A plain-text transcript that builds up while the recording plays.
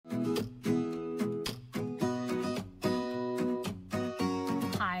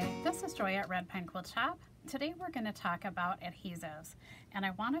Joy at Red Pine Quilt Shop. Today we're going to talk about adhesives, and I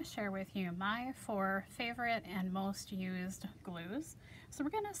want to share with you my 4 favorite and most used glues. So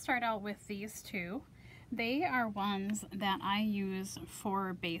we're going to start out with these two. They are ones that I use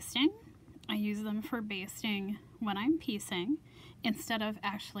for basting. I use them for basting when I'm piecing instead of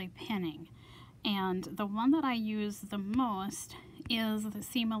actually pinning. And the one that I use the most is the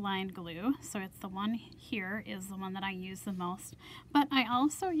seam aligned glue. So it's the one here is the one that I use the most, but I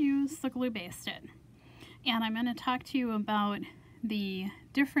also use the glue basted. And I'm going to talk to you about the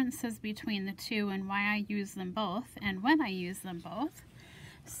differences between the two and why I use them both and when I use them both.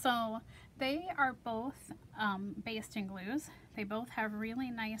 So they are both basting glues. They both have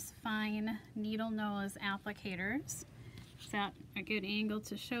really nice fine needle nose applicators. Is that a good angle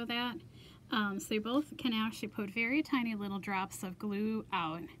to show that? So they both can actually put very tiny little drops of glue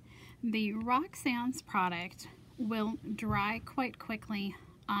out. The Roxanne's product will dry quite quickly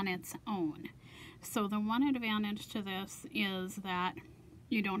on its own. So the one advantage to this is that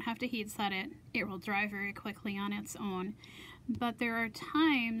you don't have to heat set it. It will dry very quickly on its own. But there are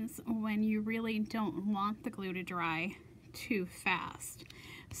times when you really don't want the glue to dry too fast.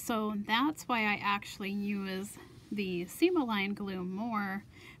 So that's why I actually use the seam aligned glue more,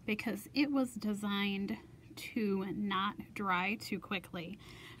 because it was designed to not dry too quickly.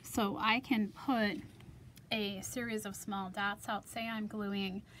 So I can put a series of small dots out. Say I'm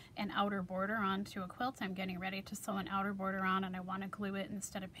gluing an outer border onto a quilt. I'm getting ready to sew an outer border on and I want to glue it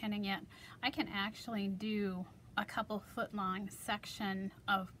instead of pinning it. I can actually do a couple foot long section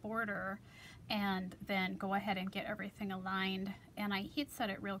of border and then go ahead and get everything aligned, and I heat set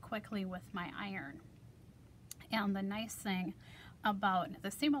it real quickly with my iron. And the nice thing about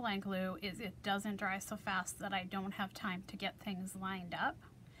the seam aligned glue is it doesn't dry so fast that I don't have time to get things lined up.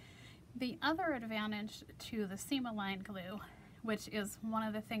 The other advantage to the seam aligned glue, which is one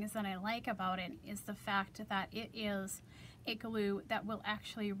of the things that I like about it, is the fact that it is a glue that will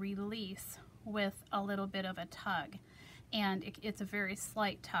actually release with a little bit of a tug, and it's a very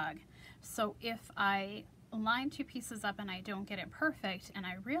slight tug. So if I line 2 pieces up and I don't get it perfect and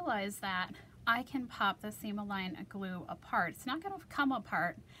I realize that, I can pop the seam aligned glue apart. It's not going to come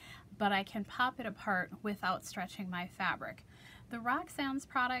apart, but I can pop it apart without stretching my fabric. The Roxanne's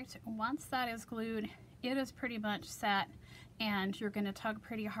product, once that is glued, it is pretty much set, and you're going to tug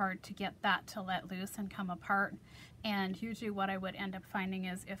pretty hard to get that to let loose and come apart. And usually what I would end up finding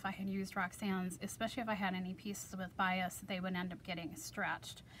is if I had used Roxanne's, especially if I had any pieces with bias, they would end up getting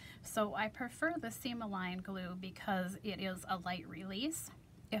stretched. So I prefer the seam aligned glue because it is a light release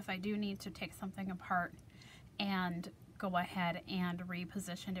if I do need to take something apart and go ahead and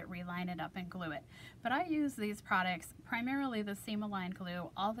reposition it, reline it up and glue it. But I use these products, primarily the seam aligned glue,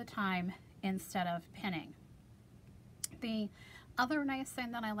 all the time instead of pinning. The other nice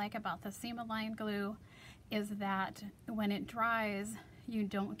thing that I like about the seam aligned glue is that when it dries, you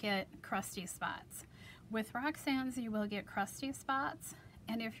don't get crusty spots. With Roxanne's, you will get crusty spots,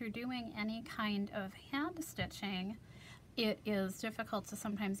 and if you're doing any kind of hand stitching, it is difficult to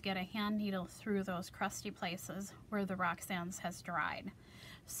sometimes get a hand needle through those crusty places where the Roxanne's has dried.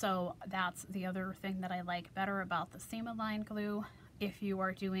 So that's the other thing that I like better about the seam aligned glue. If you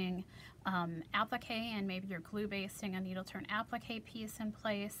are doing applique and maybe you're glue basting a needle turn applique piece in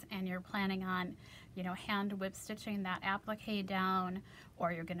place and you're planning on, you know, hand whip stitching that applique down,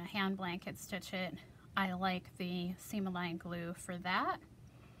 or you're going to hand blanket stitch it, I like the seam aligned glue for that,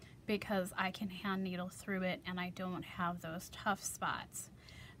 because I can hand needle through it and I don't have those tough spots.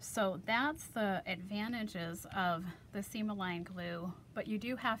 So that's the advantages of the seam aligned glue, but you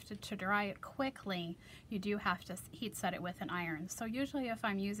do have to dry it quickly, you do have to heat set it with an iron. So usually if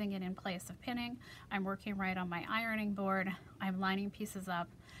I'm using it in place of pinning, I'm working right on my ironing board, I'm lining pieces up,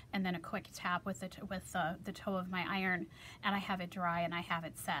 and then a quick tap with the toe of my iron, and I have it dry and I have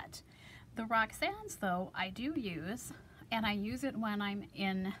it set. The Roxanne's though, I do use, and I use it when I'm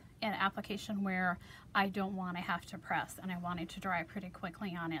in an application where I don't want to have to press and I want it to dry pretty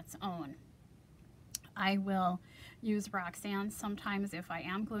quickly on its own. I will use Roxanne sometimes if I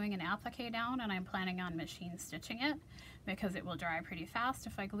am gluing an applique down and I'm planning on machine stitching it, because it will dry pretty fast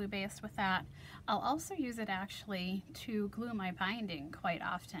if I glue baste with that. I'll also use it actually to glue my binding quite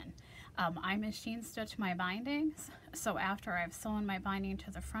often. I machine stitch my bindings, so after I've sewn my binding to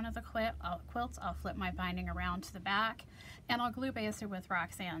the front of the quilt, I'll flip my binding around to the back and I'll glue baste it with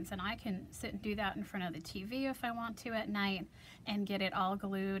Roxanne's, and I can sit and do that in front of the TV if I want to at night and get it all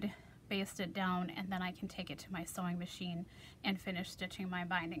glued, basted down, and then I can take it to my sewing machine and finish stitching my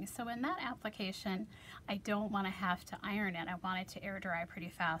binding. So in that application, I don't want to have to iron it. I want it to air dry pretty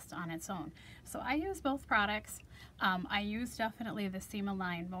fast on its own. So I use both products. I use definitely the seam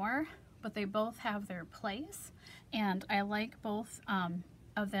aligned more, but they both have their place, and I like both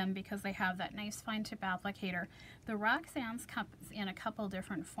of them because they have that nice fine tip applicator. The Roxanne's comes in a couple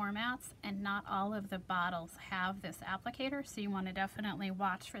different formats, and not all of the bottles have this applicator, so you want to definitely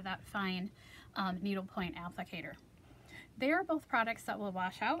watch for that fine needlepoint applicator. They are both products that will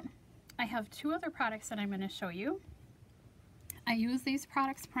wash out. I have two other products that I'm going to show you. I use these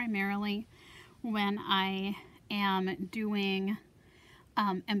products primarily when I am doing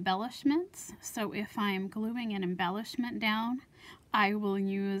embellishments. So if I'm gluing an embellishment down, I will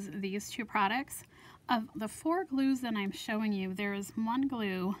use these two products. Of the 4 glues that I'm showing you, there is one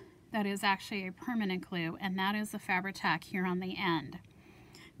glue that is actually a permanent glue, and that is the Fabri-Tac here on the end.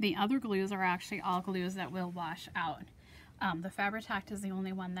 The other glues are actually all glues that will wash out. The Fabri-Tac is the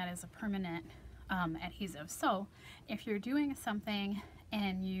only one that is a permanent adhesive. So if you're doing something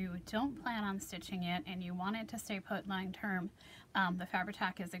and you don't plan on stitching it and you want it to stay put long term, the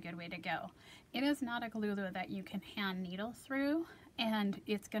Fabri-Tac is a good way to go. It is not a glue though that you can hand needle through, and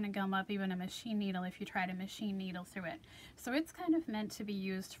it's going to gum up even a machine needle if you try to machine needle through it. So it's kind of meant to be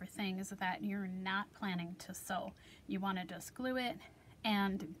used for things that you're not planning to sew. You want to just glue it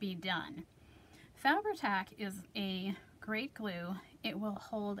and be done. Fabri-Tac is a great glue. It will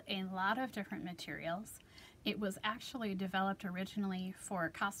hold a lot of different materials. It was actually developed originally for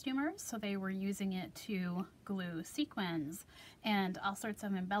costumers, so they were using it to glue sequins and all sorts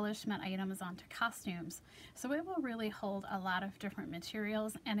of embellishment items onto costumes. So it will really hold a lot of different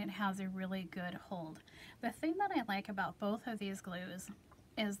materials, and it has a really good hold. The thing that I like about both of these glues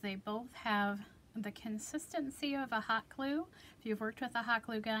is they both have the consistency of a hot glue. If you've worked with a hot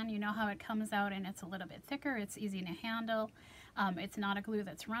glue gun, you know how it comes out and it's a little bit thicker, it's easy to handle. It's not a glue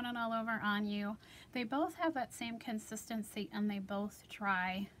that's running all over on you. They both have that same consistency, and they both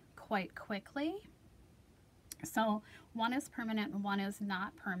dry quite quickly. So one is permanent and one is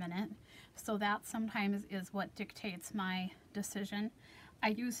not permanent. So that sometimes is what dictates my decision. I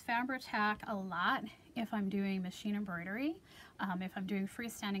use Fabri-Tac a lot if I'm doing machine embroidery. If I'm doing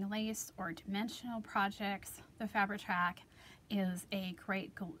freestanding lace or dimensional projects, the Fabri-Tac is a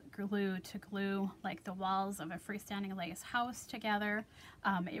great glue to glue like the walls of a freestanding lace house together.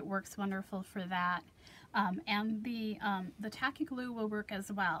 It works wonderful for that. And the Tacky Glue will work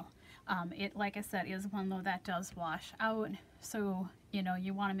as well. It, like I said, is one though that does wash out, so you know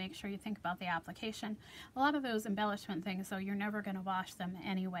you want to make sure you think about the application. A lot of those embellishment things, though, you're never going to wash them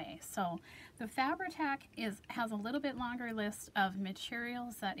anyway. So the Fabri-Tac has a little bit longer list of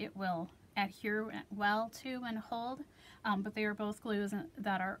materials that it will adhere well to and hold, but they are both glues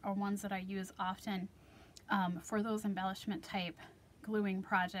that are ones that I use often for those embellishment type gluing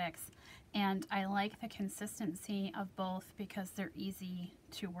projects, and I like the consistency of both because they're easy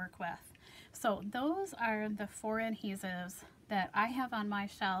to work with. So those are the 4 adhesives that I have on my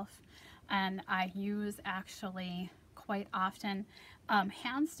shelf and I use actually quite often.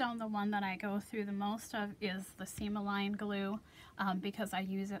 Hands down, the one that I go through the most of is the seam-aligned glue because I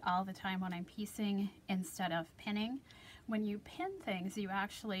use it all the time when I'm piecing instead of pinning. When you pin things, you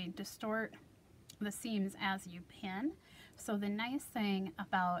actually distort the seams as you pin. So the nice thing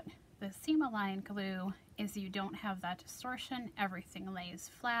about the seam-aligned glue is you don't have that distortion. Everything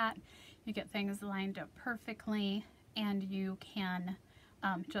lays flat. You get things lined up perfectly, and you can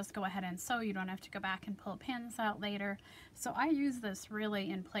just go ahead and sew. You don't have to go back and pull pins out later. So I use this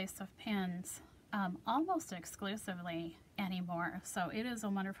really in place of pins almost exclusively anymore. So it is a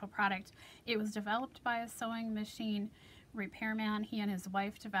wonderful product. It was developed by a sewing machine repairman. He and his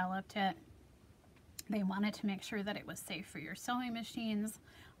wife developed it. They wanted to make sure that it was safe for your sewing machines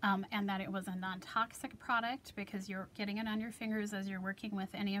and that it was a non-toxic product because you're getting it on your fingers as you're working with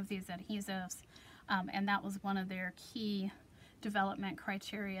any of these adhesives. And that was one of their key development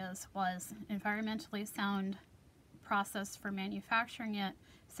criterias, was environmentally sound process for manufacturing it,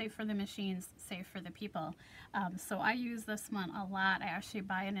 safe for the machines, safe for the people. So I use this one a lot. I actually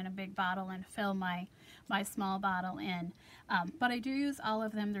buy it in a big bottle and fill my small bottle in. But I do use all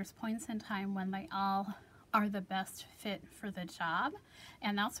of them. There's points in time when they all are the best fit for the job,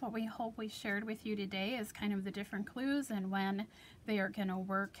 and that's what we hope we shared with you today, is kind of the different clues and when they are going to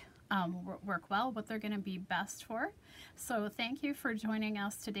work well, what they're going to be best for. So thank you for joining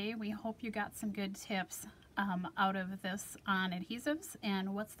us today. We hope you got some good tips out of this on adhesives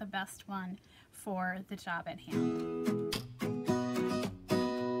and what's the best one for the job at hand.